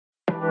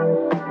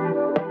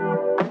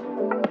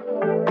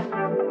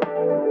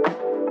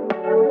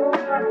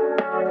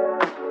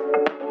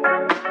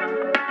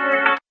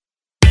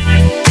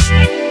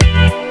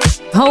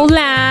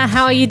Hola,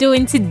 how are you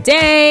doing today?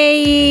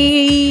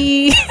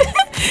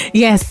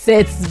 Yes,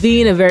 it's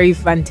been a very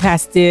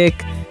fantastic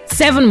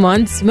 7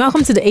 months.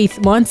 Welcome to the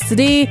 8th month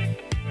today.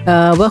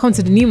 Welcome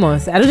to the new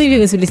month. I don't know if you're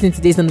going to be listening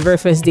to this on the very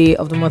first day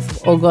of the month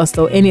of August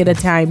or any other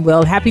time.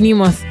 Well, happy new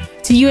month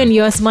to you and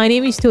yours. My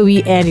name is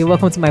Toby and you're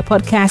welcome to my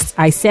podcast.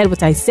 I said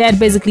what I said.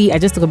 Basically, I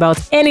just talk about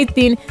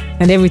anything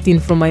and everything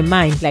from my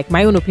mind, like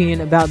my own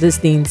opinion about these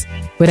things,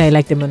 whether I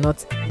like them or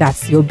not.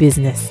 That's your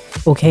business.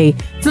 Okay,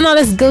 so now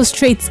let's go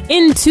straight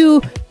into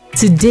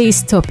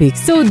today's topic.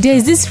 So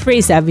there's this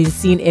phrase I've been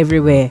seeing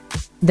everywhere,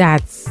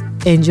 that's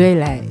enjoy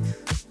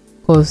life,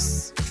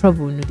 cause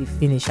trouble no dey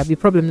finish. Have the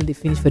problem no dey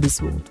finish for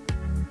this world.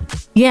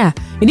 Yeah,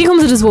 you didn't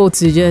come to this world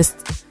to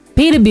just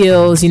pay the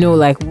bills,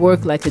 like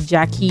work like a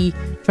Jackie,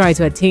 try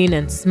to attain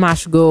and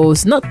smash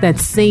goals. Not that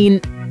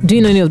saying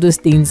doing any of those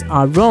things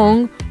are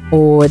wrong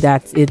or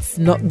that it's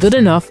not good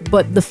enough,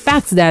 but the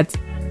fact that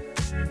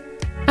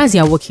as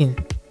you're working,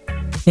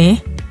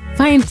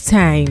 find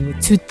time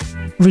to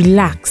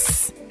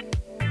relax,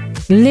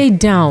 lay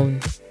down,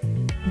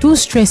 don't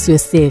stress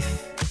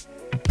yourself.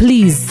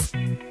 Please,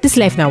 this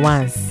life now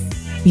once.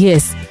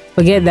 Yes,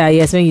 forget that.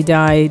 Yes, when you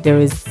die, there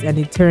is an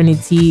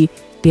eternity.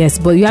 Yes,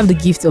 but you have the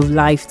gift of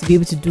life to be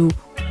able to do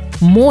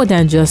more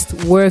than just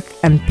work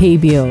and pay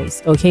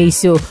bills. Okay,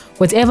 so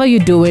whatever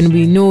you're doing,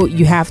 we know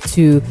you have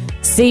to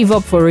save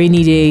up for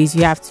rainy days.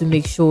 You have to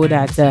make sure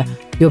that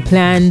your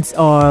plans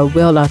are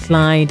well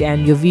outlined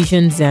and your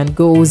visions and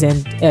goals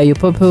and your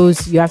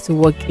purpose, you have to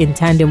work in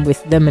tandem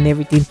with them and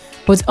everything.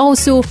 But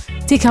also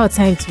take out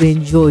time to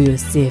enjoy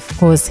yourself.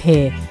 Cause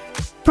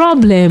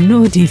problem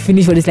no dey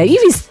finish for this life. If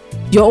it's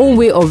your own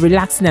way of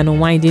relaxing and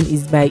unwinding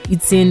is by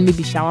eating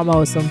maybe shawarma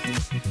or something,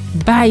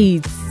 buy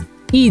it,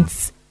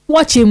 eat,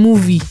 watch a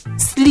movie,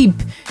 sleep.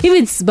 If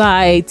it's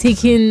by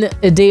taking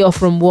a day off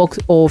from work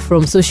or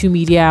from social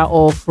media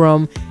or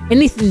from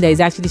anything that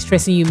is actually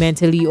stressing you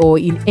mentally or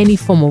in any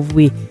form of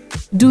way,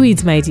 do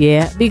it, my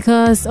dear,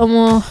 because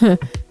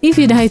if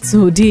you die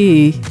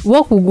today,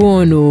 work will go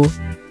on.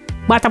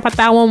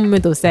 One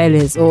moment of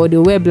silence, or they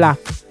wear black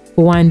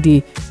for one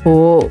day,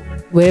 or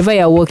wherever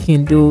you're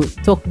working, they'll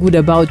talk good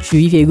about you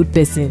if you're a good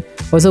person,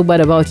 or talk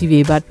bad about you if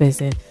you're a bad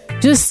person.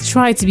 Just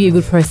try to be a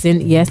good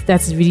person. Yes,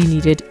 that's really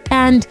needed.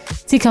 And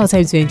take out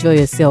time to enjoy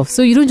yourself.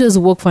 So you don't just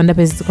work for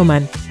another person to come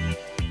and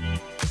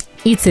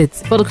eat it.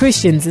 For the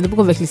Christians, in the book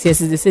of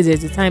Ecclesiastes, they say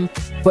there's a time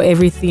for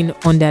everything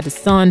under the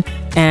sun.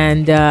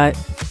 And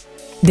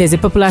there's a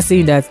popular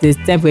saying that there's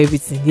time for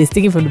everything. It's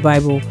taken from the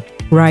Bible,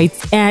 right?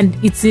 And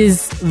it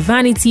is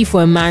vanity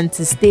for a man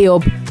to stay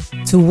up,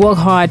 to work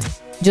hard,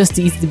 just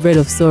to eat the bread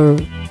of sorrow.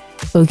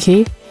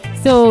 Okay?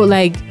 So,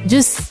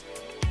 just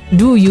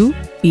do you,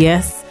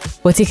 yes,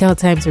 but take out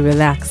time to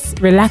relax.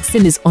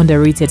 Relaxing is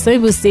underrated. Some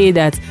people say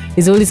that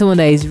it's only someone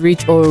that is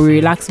rich or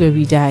relax when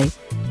we die.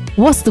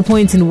 What's the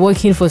point in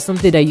working for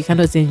something that you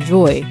cannot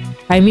enjoy?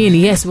 I mean,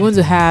 yes, we want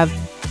to have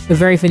a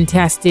very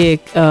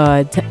fantastic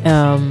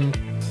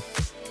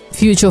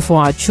future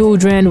for our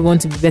children. We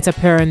want to be better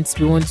parents.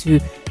 We want to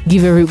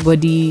give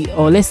everybody,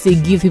 or let's say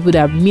give people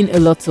that mean a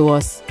lot to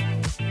us,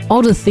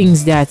 all the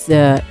things that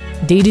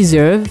they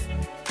deserve,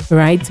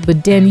 right?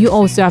 But then you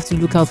also have to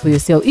look out for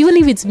yourself, even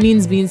if it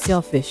means being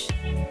selfish.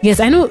 Yes,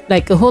 I know,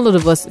 a whole lot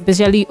of us,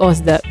 especially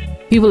us, that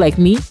people like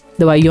me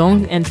that were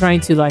young and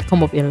trying to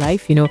come up in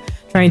life,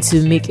 trying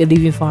to make a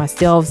living for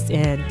ourselves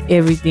and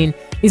everything.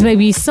 It might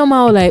be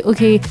somehow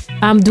okay,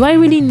 do I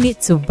really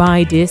need to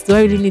buy this? Do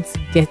I really need to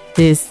get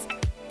this?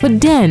 But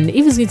then,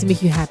 if it's going to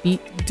make you happy,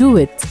 do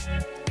it.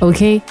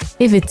 Okay?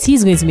 If it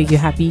is going to make you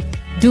happy,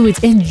 do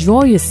it.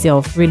 Enjoy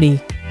yourself, really.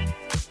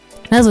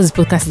 That's what this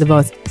podcast is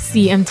about.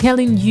 See, I'm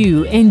telling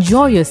you,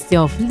 enjoy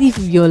yourself. Live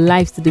your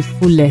life to the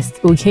fullest,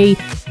 okay?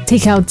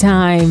 Take out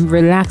time,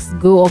 relax,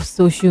 go off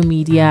social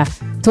media,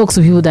 talk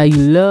to people that you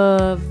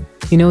love.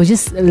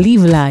 Just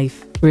live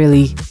life,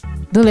 really.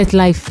 Don't let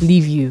life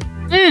leave you.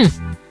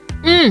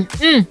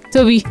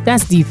 Toby,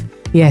 that's deep.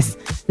 Yes.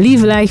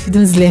 Live life,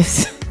 don't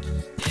let...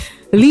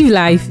 Live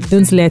life,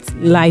 don't let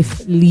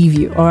life leave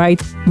you,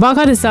 alright?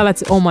 Barka de Salah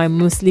to all my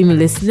Muslim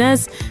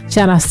listeners.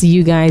 Shout out to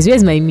you guys.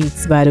 Where's my meat,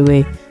 by the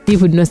way?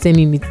 People do not send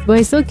me meat, but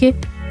it's okay.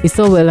 It's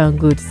all well and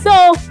good.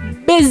 So,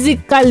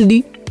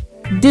 basically,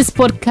 this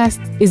podcast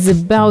is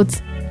about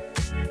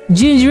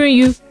gingering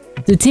you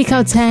to take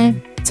out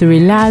time to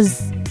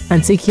relax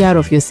and take care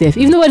of yourself.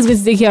 If nobody's going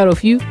to take care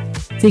of you,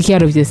 take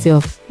care of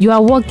yourself. You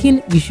are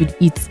working, you should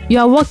eat. You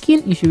are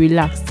working, you should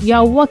relax. You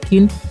are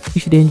working,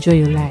 you should enjoy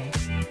your life.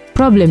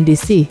 Problem, they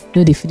say,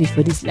 no they finish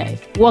for this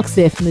life. Work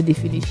safe, no they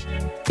finish.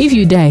 If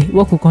you die,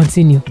 work will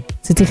continue.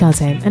 So take out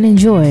time and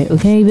enjoy,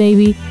 okay,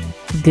 baby?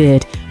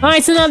 Good.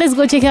 Alright, so now let's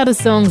go check out the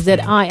songs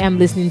that I am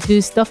listening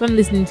to, stuff I'm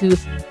listening to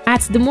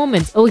at the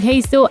moment.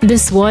 Okay, so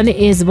this one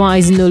is by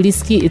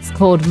Zinoliski. It's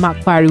called Mark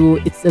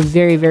Pariwo. It's a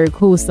very, very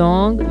cool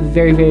song.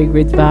 Very, very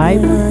great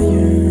vibe.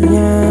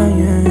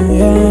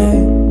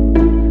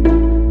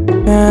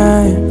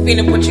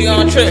 Finna put you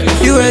on trip.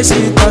 You and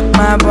she touch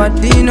my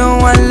body, no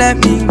one let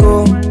me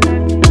go.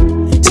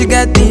 She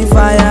get the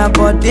fire,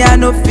 but they are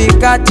no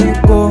fake at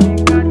it go.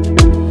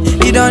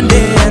 She done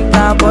dey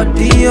enter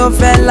body, oh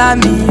fella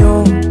me,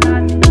 oh.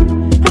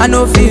 I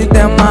no feel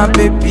them, my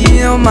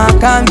baby, oh my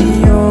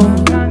cameo.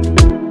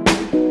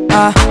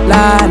 Ah,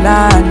 la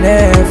la, le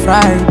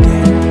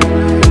Friday.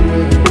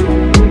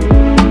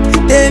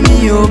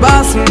 Temi o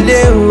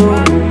basunle o.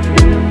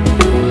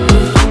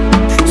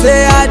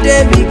 Say I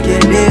dey mi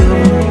kele o.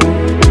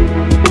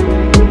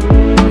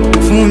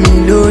 Fún mi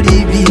lórí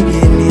bí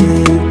gèlè.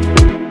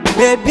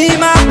 Baby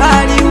má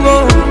pariwo,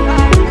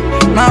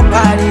 má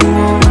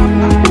pariwo.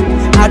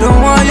 I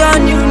don't want your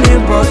new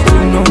neighbors to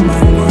know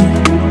my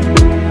name.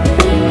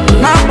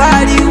 Má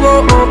pariwo,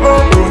 oh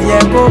oh,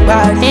 yeah go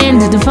pariwo.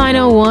 And the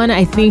final one,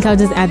 I think I'll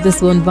just add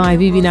this one by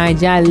Bibi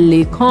Naija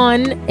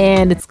Lekon,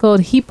 and it's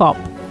called Hip Hop.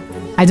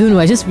 I don't know,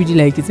 I just really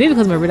like it. Maybe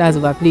because my brother has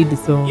overplayed the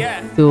song,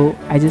 so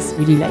I just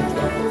really like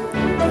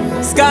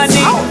it.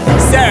 Scotty,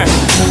 sir.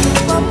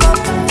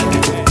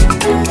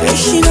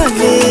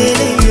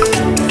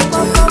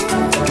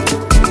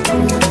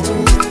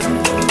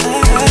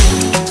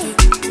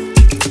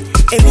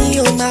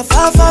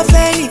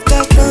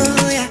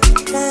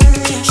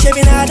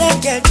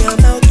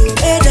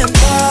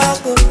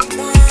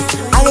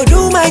 I go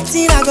do my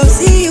thing, I go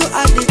see you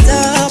at the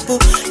top.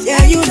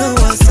 Yeah, you know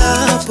what's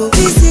up.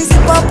 This is the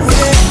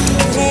popular.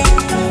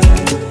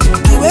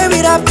 The way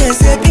we rap, they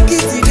say pick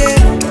it today.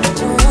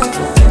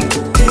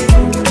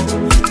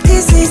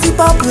 This is the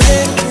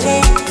popular.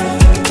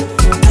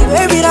 The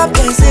way we rap,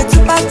 they say to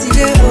party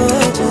today.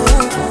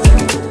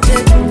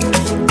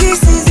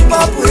 This is the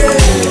popular.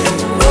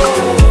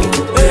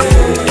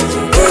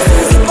 This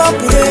is the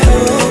popular.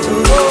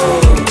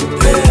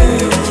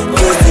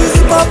 This is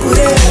the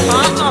popular.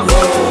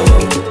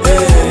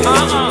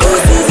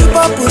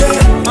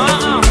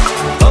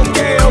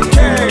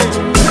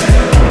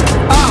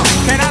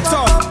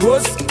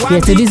 Yeah,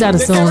 so these are the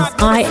songs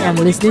I am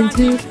listening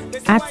to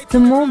at the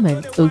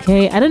moment,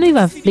 okay? I don't know if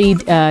I've played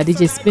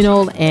DJ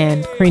Spinall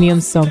and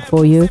Cranium song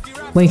for you,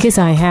 but in case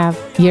I have,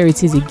 here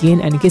it is again,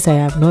 and in case I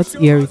have not,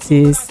 here it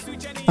is.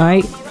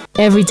 Alright?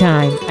 Every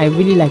time. I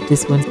really like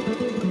this one.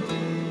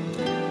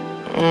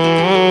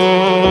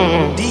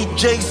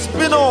 DJ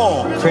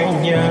Spinall.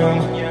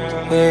 Cranium.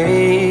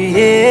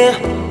 Yeah.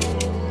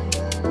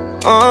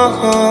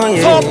 Oh,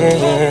 yeah.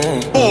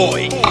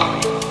 Boy.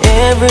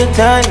 Every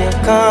time you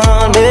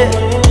call me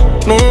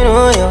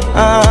know you're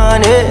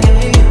on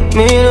it.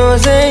 Me know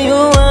say you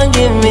want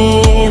give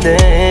me the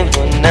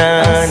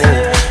banana.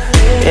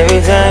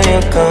 Every time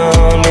you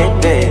call me,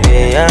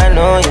 baby, I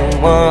know you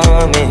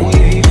want me.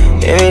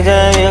 Every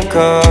time you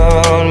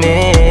call me,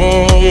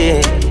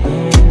 yeah.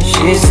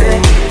 She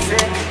said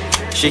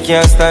she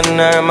can't stand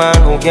her man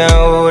who can't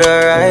hold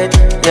her right,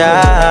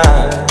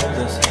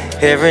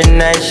 yeah. Every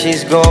night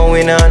she's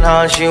going on,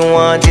 all she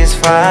wants is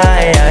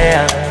fire,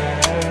 yeah.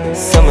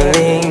 Summer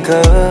link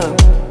up,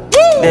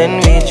 then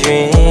we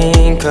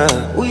drink up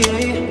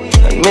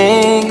and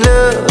make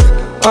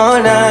love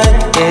all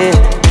night, yeah.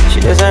 She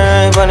doesn't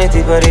ride on the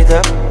tip of the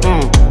top,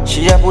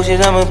 She a push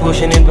it and me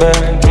pushing it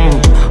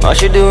back, All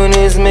she doing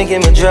is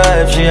making me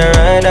drive. She a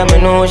ride and me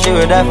know she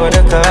would die for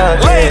the car,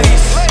 yeah.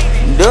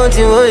 Don't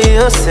you worry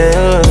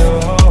yourself,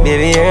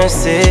 baby, you're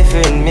safe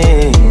with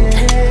me.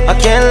 I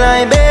can't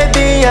lie,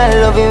 baby, I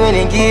love it when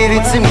you give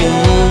it to me,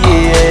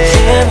 yeah.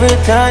 Every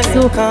time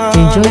So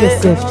enjoy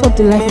yourself, chop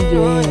the life of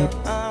your head.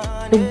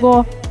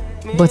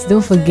 But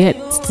don't forget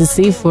to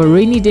save for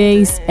rainy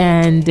days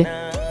and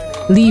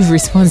live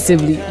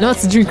responsibly. Not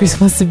to drink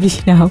responsibly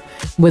now,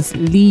 but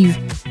live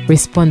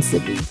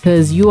responsibly,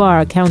 because you are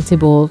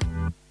accountable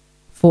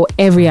for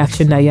every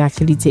action that you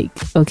actually take.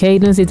 Okay?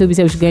 Don't say to be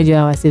we should enjoy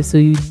ourselves, so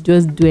you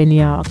just do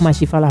anyhow. I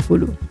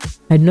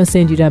did not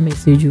send you that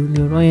message.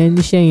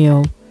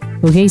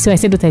 Okay, so I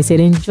said what I said.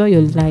 Enjoy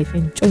your life,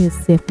 enjoy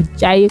yourself.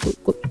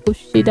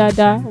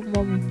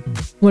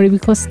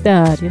 Because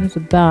that you're not a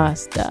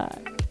bastard.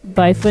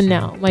 Bye for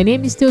now. My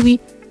name is Toby.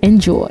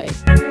 Enjoy.